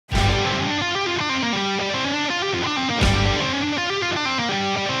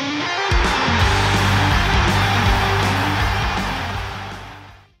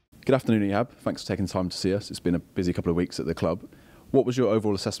Good afternoon, Ehab. Thanks for taking the time to see us. It's been a busy couple of weeks at the club. What was your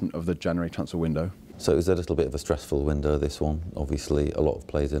overall assessment of the January transfer window? So it was a little bit of a stressful window, this one. Obviously, a lot of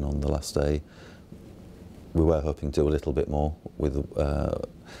players in on the last day. We were hoping to do a little bit more with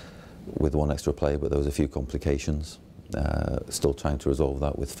one extra player, but there was a few complications. Still trying to resolve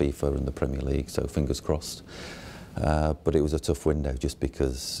that with FIFA and the Premier League, so fingers crossed. But it was a tough window just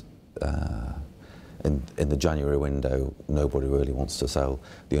because in the January window, nobody really wants to sell.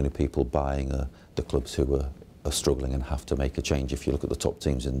 The only people buying are the clubs who are struggling and have to make a change. If you look at the top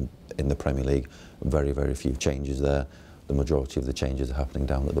teams in the Premier League, very, very few changes there. The majority of the changes are happening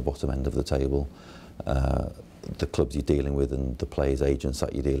down at the bottom end of the table. The clubs you're dealing with and the players' agents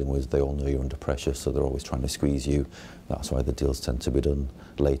that you're dealing with, they all know you're under pressure, so they're always trying to squeeze you. That's why the deals tend to be done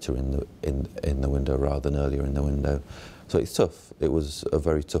later in the window rather than earlier in the window. So it's tough. It was a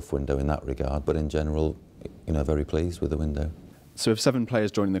very tough window in that regard, but in general, you know, very pleased with the window. So with 7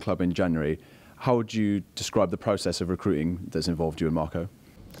 players joining the club in January, how would you describe the process of recruiting that's involved you and Marco?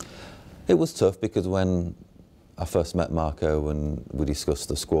 It was tough because when I first met Marco and we discussed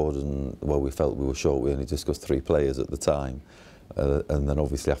the squad, and well, we felt we were short. We only discussed 3 players at the time, and then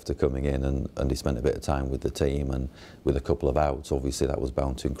obviously after coming in and he spent a bit of time with the team and with a couple of outs, obviously that was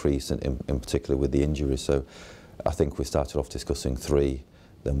bound to increase, in particular with the injuries. So I think we started off discussing 3.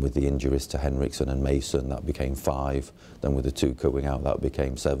 Then with the injuries to Henriksen and Mason, that became 5. Then with the 2 going out, that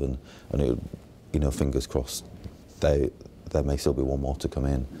became 7. And it, you know, fingers crossed, there may still be 1 more to come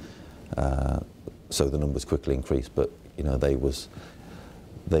in. So the numbers quickly increased, but you know, they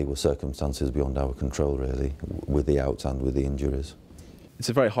were circumstances beyond our control, really, with the outs and with the injuries. It's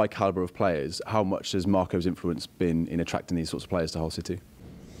a very high calibre of players. How much has Marco's influence been in attracting these sorts of players to Hull City?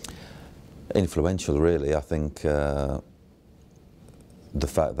 Influential, really. I think the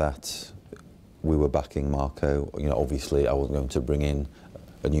fact that we were backing Marco, you know, obviously I wasn't going to bring in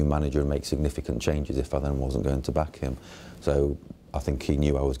a new manager and make significant changes if I then wasn't going to back him. So I think he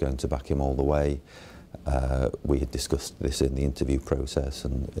knew I was going to back him all the way. We had discussed this in the interview process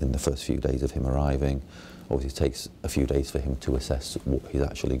and in the first few days of him arriving. Obviously it takes a few days for him to assess what he's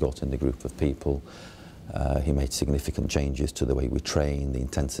actually got in the group of people. He made significant changes to the way we train, the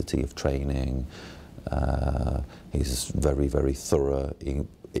intensity of training. He's very, very thorough,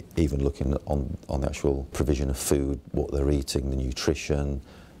 even looking on the actual provision of food, what they're eating, the nutrition,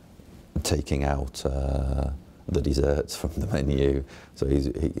 taking out the desserts from the menu. So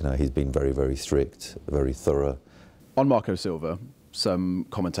he's been very, very strict, very thorough. On Marco Silva, some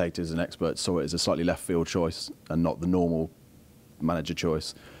commentators and experts saw it as a slightly left field choice and not the normal manager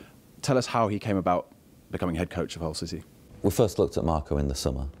choice. Tell us how he came about becoming head coach of Hull City. We first looked at Marco in the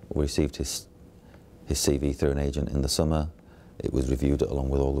summer. We received his CV through an agent in the summer. It was reviewed along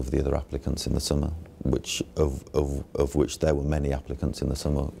with all of the other applicants in the summer, of which there were many applicants in the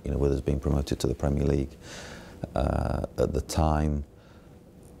summer, you know, with us being promoted to the Premier League. At the time,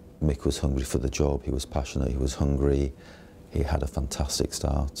 Mick was hungry for the job. He was passionate, he was hungry. He had a fantastic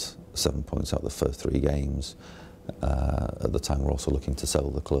start, 7 points out of the first 3 games. At the time, we're also looking to sell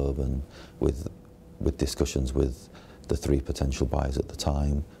the club, and with discussions with the 3 potential buyers at the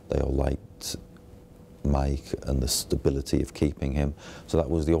time, they all liked Mike and the stability of keeping him. So that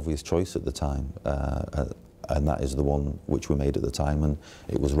was the obvious choice at the time, and that is the one which we made at the time, and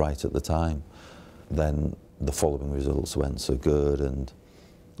it was right at the time. Then the following results weren't so good, and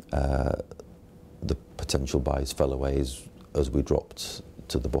the potential buys fell away as we dropped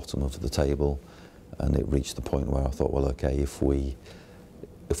to the bottom of the table, and it reached the point where I thought, well, okay, if we're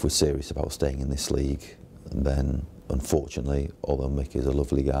serious about staying in this league, then unfortunately, although Mick is a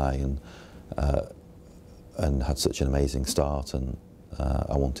lovely guy and had such an amazing start, and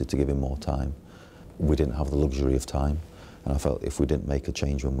I wanted to give him more time, we didn't have the luxury of time, and I felt if we didn't make a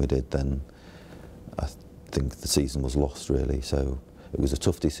change when we did, then I think the season was lost, really. So it was a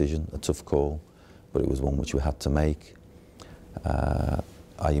tough decision, a tough call, but it was one which we had to make.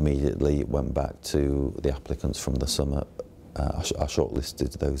 I immediately went back to the applicants from the summer. I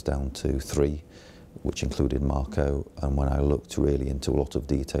shortlisted those down to 3, which included Marco, and when I looked really into a lot of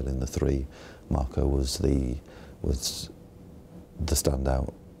detail in the 3, Marco was the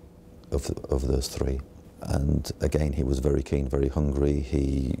standout of those 3. And again, he was very keen, very hungry.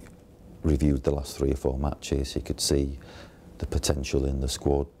 He reviewed the last 3 or 4 matches. He could see the potential in the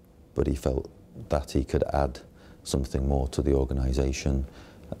squad, but he felt that he could add something more to the organisation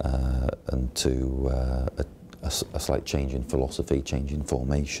and to a slight change in philosophy, change in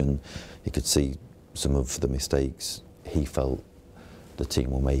formation. He could see some of the mistakes he felt the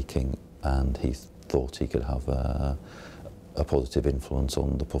team were making, and he thought he could have a positive influence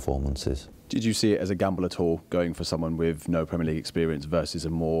on the performances. Did you see it as a gamble at all, going for someone with no Premier League experience versus a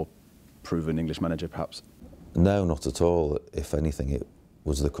more proven English manager, perhaps? No, not at all. If anything, it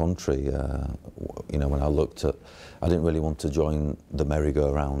was the contrary. You know, when I looked at, I didn't really want to join the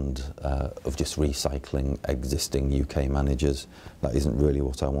merry-go-round of just recycling existing UK managers. That isn't really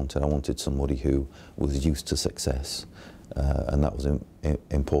what I wanted. I wanted somebody who was used to success, and that was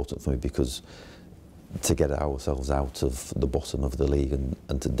important for me, because to get ourselves out of the bottom of the league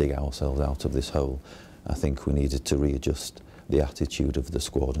and to dig ourselves out of this hole, I think we needed to readjust the attitude of the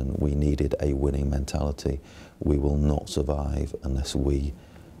squad, and we needed a winning mentality. We will not survive unless we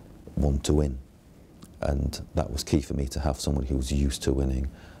want to win, and that was key for me, to have someone who was used to winning,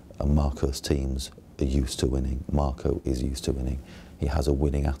 and Marco's teams are used to winning. Marco is used to winning. He has a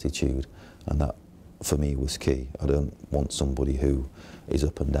winning attitude, and that for me was key. I don't want somebody who is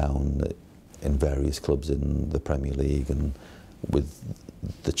up and down in various clubs in the Premier League, and with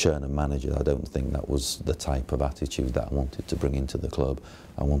the Chairman manager, I don't think that was the type of attitude that I wanted to bring into the club.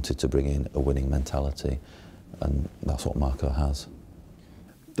 I wanted to bring in a winning mentality, and that's what Marco has.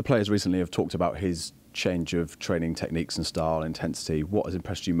 The players recently have talked about his change of training techniques and style, intensity. What has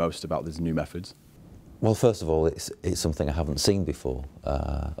impressed you most about these new methods? Well, first of all, it's something I haven't seen before.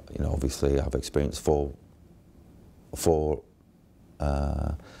 You know, obviously I've experienced four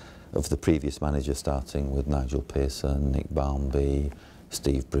of the previous managers, starting with Nigel Pearson, Nick Barmby,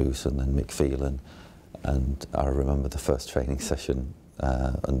 Steve Bruce, and then Mick Phelan. And I remember the first training session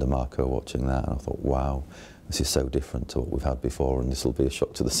under Marco, watching that, and I thought, wow, this is so different to what we've had before, and this will be a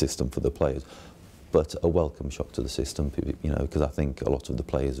shock to the system for the players, but a welcome shock to the system, you know, because I think a lot of the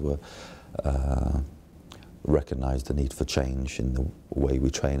players were recognised the need for change in the way we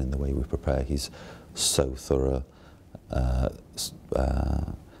train and the way we prepare. He's so thorough,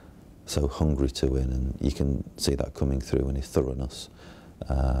 so hungry to win, and you can see that coming through in his thoroughness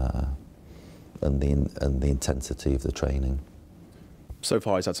and the intensity of the training. So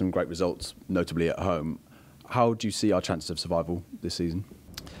far he's had some great results, notably at home. How do you see our chances of survival this season?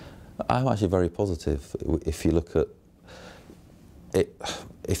 I'm actually very positive. If you look at it,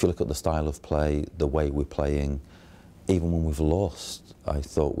 if you look at the style of play, the way we're playing, even when we've lost, I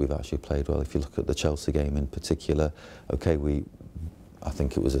thought we've actually played well. If you look at the Chelsea game in particular, okay, I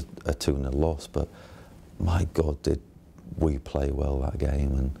think it was a 2-0 loss, but my God, did we play well that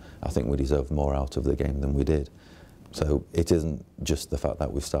game, and I think we deserved more out of the game than we did. So it isn't just the fact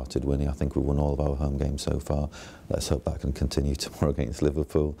that we've started winning. I think we've won all of our home games so far. Let's hope that can continue tomorrow against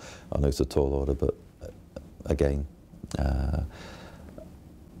Liverpool. I know it's a tall order, but again, I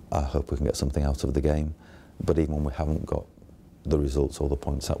hope we can get something out of the game. But even when we haven't got the results or the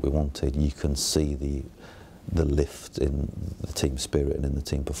points that we wanted, you can see the lift in the team spirit and in the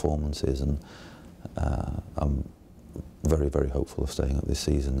team performances, and I'm very, very hopeful of staying up this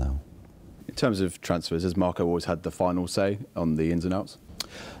season now. In terms of transfers, has Marco always had the final say on the ins and outs?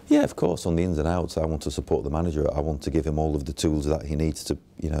 Yeah, of course, on the ins and outs. I want to support the manager. I want to give him all of the tools that he needs to,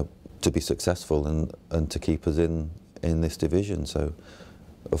 you know, to be successful and to keep us in this division. So,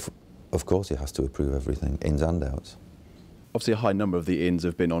 of course, he has to approve everything, ins and outs. Obviously, a high number of the ins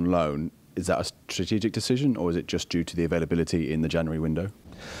have been on loan. Is that a strategic decision, or is it just due to the availability in the January window?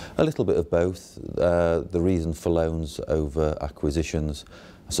 A little bit of both. The reason for loans over acquisitions,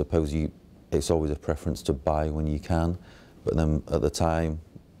 I suppose it's always a preference to buy when you can, but then at the time,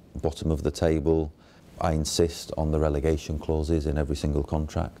 bottom of the table, I insist on the relegation clauses in every single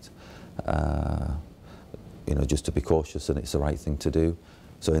contract, you know, just to be cautious, and it's the right thing to do.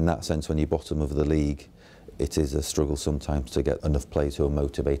 So in that sense, when you're bottom of the league, it is a struggle sometimes to get enough players who are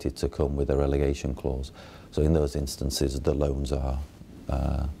motivated to come with a relegation clause. So in those instances, the loans are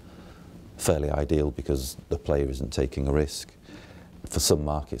fairly ideal, because the player isn't taking a risk. For some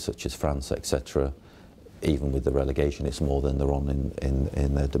markets, such as France, etc., even with the relegation, it's more than they're on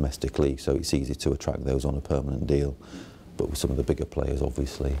in their domestic league, so it's easy to attract those on a permanent deal. But with some of the bigger players,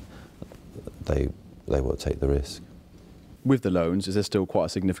 obviously, they won't take the risk. With the loans, is there still quite a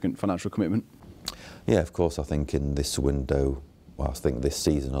significant financial commitment? Yeah, of course. I think in this window, well, I think this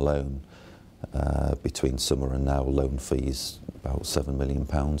season alone, between summer and now, loan fees about £7 million.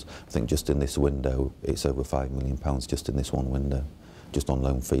 I think just in this window, it's over £5 million just in this one window, just on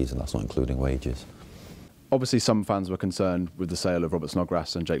loan fees, and that's not including wages. Obviously, some fans were concerned with the sale of Robert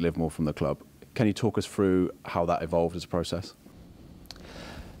Snodgrass and Jake Livermore from the club. Can you talk us through how that evolved as a process?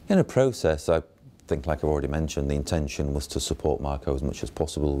 In a process, I think, like I've already mentioned, the intention was to support Marco as much as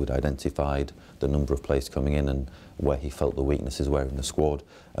possible. We'd identified the number of players coming in and where he felt the weaknesses were in the squad,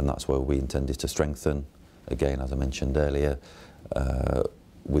 and that's where we intended to strengthen. Again, as I mentioned earlier,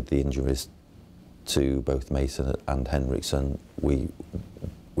 with the injuries to both Mason and Henriksen, we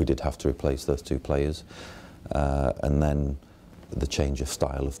did have to replace those two players. And then the change of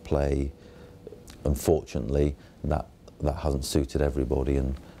style of play. Unfortunately, that hasn't suited everybody,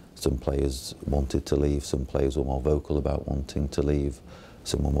 and some players wanted to leave, some players were more vocal about wanting to leave,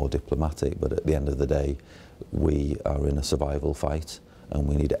 some were more diplomatic, but at the end of the day, we are in a survival fight and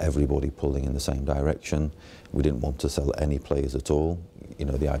we need everybody pulling in the same direction. We didn't want to sell any players at all. You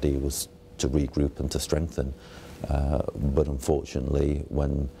know, the idea was to regroup and to strengthen, but unfortunately,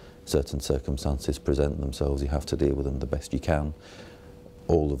 when certain circumstances present themselves, you have to deal with them the best you can.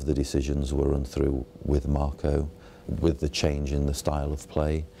 All of the decisions were run through with Marco. With the change in the style of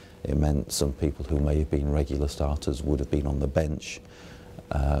play, it meant some people who may have been regular starters would have been on the bench.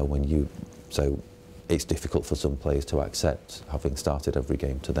 So it's difficult for some players to accept, having started every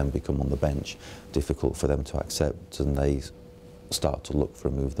game, to then become on the bench. Difficult for them to accept, and they start to look for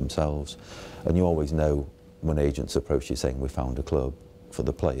a move themselves. And you always know when agents approach you saying we found a club for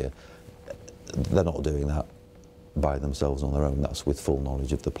the player, they're not doing that by themselves on their own. That's with full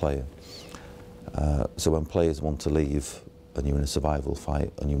knowledge of the player. So when players want to leave and you're in a survival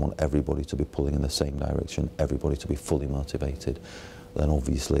fight and you want everybody to be pulling in the same direction, everybody to be fully motivated, then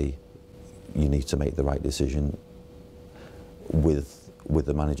obviously you need to make the right decision with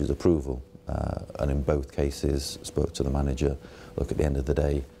the manager's approval. And in both cases, spoke to the manager, look, at the end of the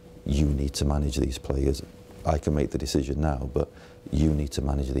day, you need to manage these players. I can make the decision now, but you need to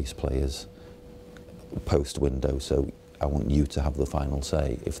manage these players post-window, so I want you to have the final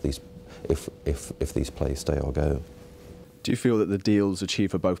say if these players stay or go. Do you feel that the deals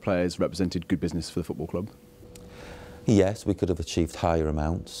achieved for both players represented good business for the football club? Yes, we could have achieved higher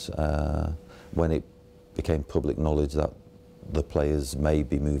amounts. When it became public knowledge that the players may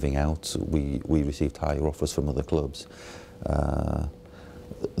be moving out, we received higher offers from other clubs.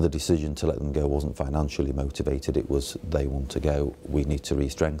 The decision to let them go wasn't financially motivated, it was they want to go, we need to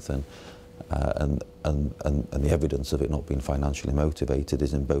re-strengthen. And the evidence of it not being financially motivated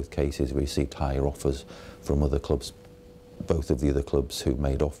is in both cases we received higher offers from other clubs. Both of the other clubs who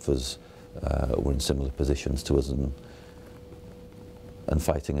made offers were in similar positions to us and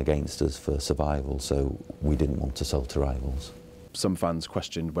fighting against us for survival, so we didn't want to sell to rivals. Some fans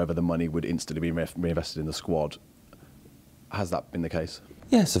questioned whether the money would instantly be reinvested in the squad. Has that been the case?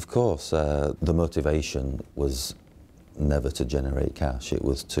 Yes, of course. The motivation was never to generate cash, it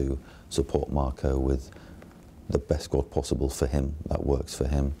was to support Marco with the best squad possible for him, that works for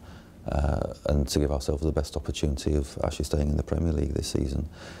him, and to give ourselves the best opportunity of actually staying in the Premier League this season.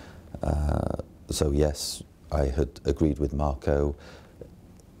 So yes, I had agreed with Marco,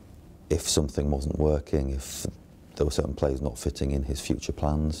 if something wasn't working, if there were certain players not fitting in his future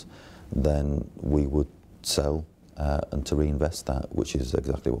plans, then we would sell and to reinvest that, which is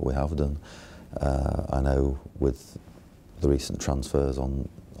exactly what we have done. I know with the recent transfers on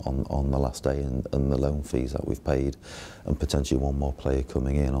the last day and the loan fees that we've paid, and potentially one more player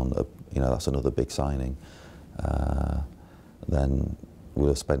coming in on, that's another big signing, then we'll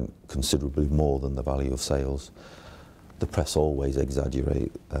have spent considerably more than the value of sales. The press always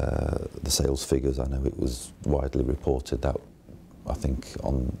exaggerate the sales figures. I know it was widely reported that, I think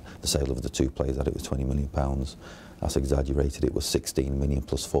on the sale of the two players, that it was £20 million. That's exaggerated. It was 16 million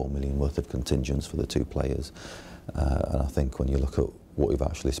plus 4 million worth of contingents for the two players. And I think when you look at what we've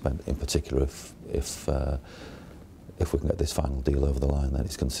actually spent, in particular if we can get this final deal over the line, then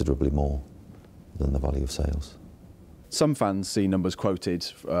it's considerably more than the value of sales. Some fans see numbers quoted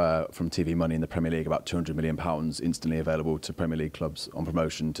from TV Money in the Premier League, about £200 million instantly available to Premier League clubs on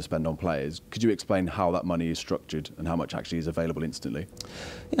promotion to spend on players. Could you explain how that money is structured and how much actually is available instantly?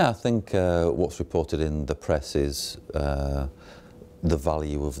 Yeah, I think what's reported in the press is the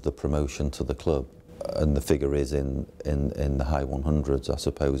value of the promotion to the club. And the figure is in the high 100s, I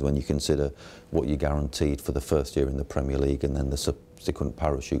suppose, when you consider what you're guaranteed for the first year in the Premier League and then the subsequent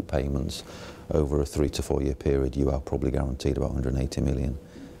parachute payments over a 3 to 4 year period. You are probably guaranteed about 180 million.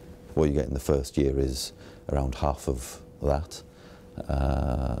 What you get in the first year is around half of that.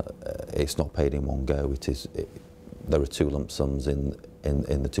 It's not paid in one go. There are two lump sums in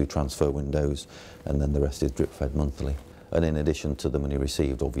the two transfer windows, and then the rest is drip fed monthly. And in addition to the money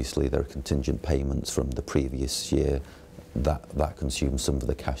received, obviously there are contingent payments from the previous year that consumes some of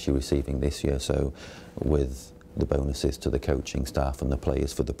the cash you're receiving this year. So with the bonuses to the coaching staff and the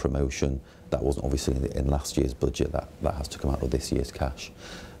players for the promotion, that wasn't obviously in last year's budget, that has to come out of this year's cash.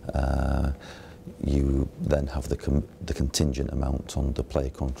 You then have the contingent amount on the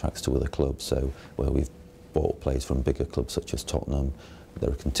player contracts to other clubs, so where we've bought players from bigger clubs such as Tottenham, there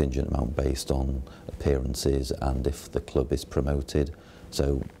are a contingent amount based on appearances and if the club is promoted.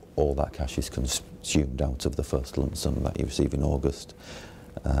 So all that cash is consumed out of the first lump sum that you receive in August.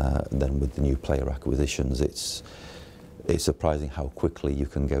 Then with the new player acquisitions, it's it's surprising how quickly you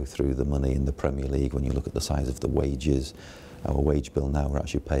can go through the money in the Premier League when you look at the size of the wages. Our wage bill now, we're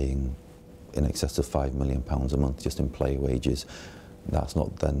actually paying in excess of £5 million a month just in player wages. That's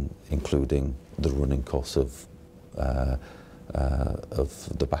not then including the running costs of the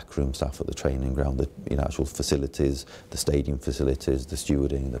backroom staff at the training ground, the actual facilities, the stadium facilities, the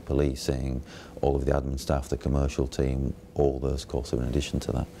stewarding, the policing, all of the admin staff, the commercial team, all those costs are in addition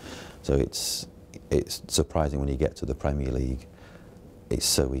to that. So it's surprising when you get to the Premier League, it's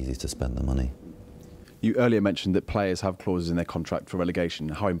so easy to spend the money. You earlier mentioned that players have clauses in their contract for relegation.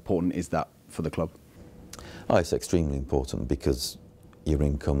 How important is that for the club? Oh, it's extremely important because your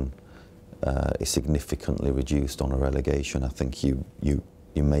income is significantly reduced on a relegation. I think you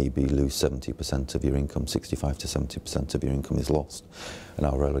maybe lose 70% of your income, 65 to 70% of your income is lost. And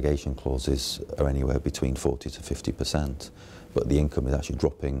our relegation clauses are anywhere between 40 to 50%, but the income is actually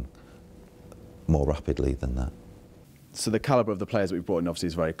dropping more rapidly than that. So the calibre of the players that we've brought in obviously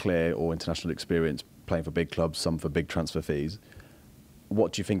is very clear, all international experience, playing for big clubs, some for big transfer fees.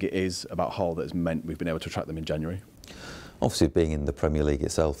 What do you think it is about Hull that has meant we've been able to attract them in January? Obviously, being in the Premier League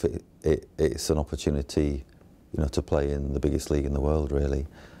itself, it's an opportunity, to play in the biggest league in the world, really.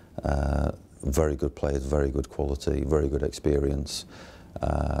 Very good players, very good quality, very good experience.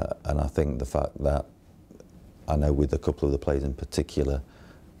 And I think the fact that, I know with a couple of the players in particular,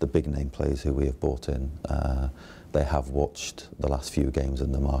 the big name players who we have brought in, they have watched the last few games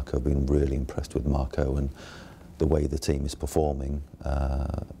under Marco, been really impressed with Marco and the way the team is performing.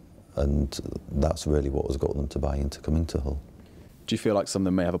 And that's really what has got them to buy into coming to Hull. Do you feel like some of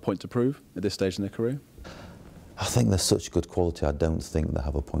them may have a point to prove at this stage in their career? I think they're such good quality, I don't think they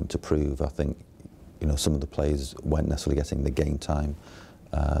have a point to prove. I think, some of the players weren't necessarily getting the game time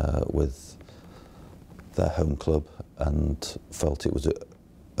with their home club and felt it was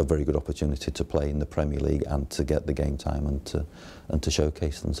a very good opportunity to play in the Premier League and to get the game time and to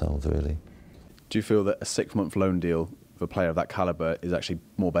showcase themselves, really. Do you feel that a 6-month loan deal for a player of that calibre is actually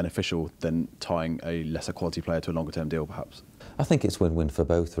more beneficial than tying a lesser quality player to a longer term deal, perhaps? I think it's win-win for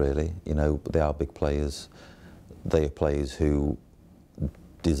both, really. They are big players. They are players who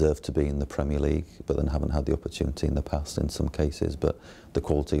deserve to be in the Premier League, but then haven't had the opportunity in the past in some cases. But the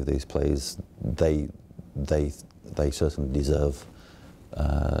quality of these players, they certainly deserve,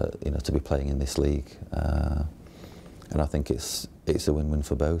 to be playing in this league. And I think it's a win-win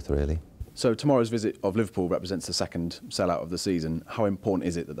for both, really. So tomorrow's visit of Liverpool represents the second sellout of the season. How important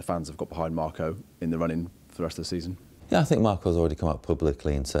is it that the fans have got behind Marco in the run-in for the rest of the season? Yeah, I think Marco's already come out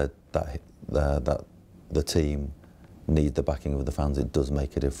publicly and said that the team need the backing of the fans. It does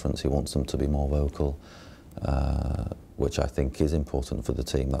make a difference. He wants them to be more vocal, which I think is important for the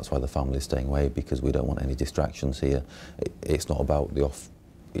team. That's why the family is staying away, because we don't want any distractions here. It's not about the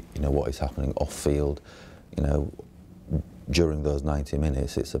what is happening off field. During those 90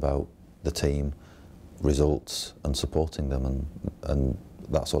 minutes, it's about the team, results and supporting them, and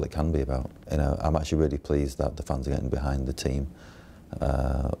that's all it can be about. I'm actually really pleased that the fans are getting behind the team.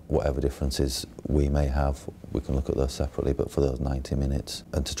 Whatever differences we may have, we can look at those separately, but for those 90 minutes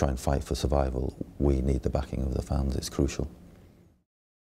and to try and fight for survival, we need the backing of the fans. It's crucial.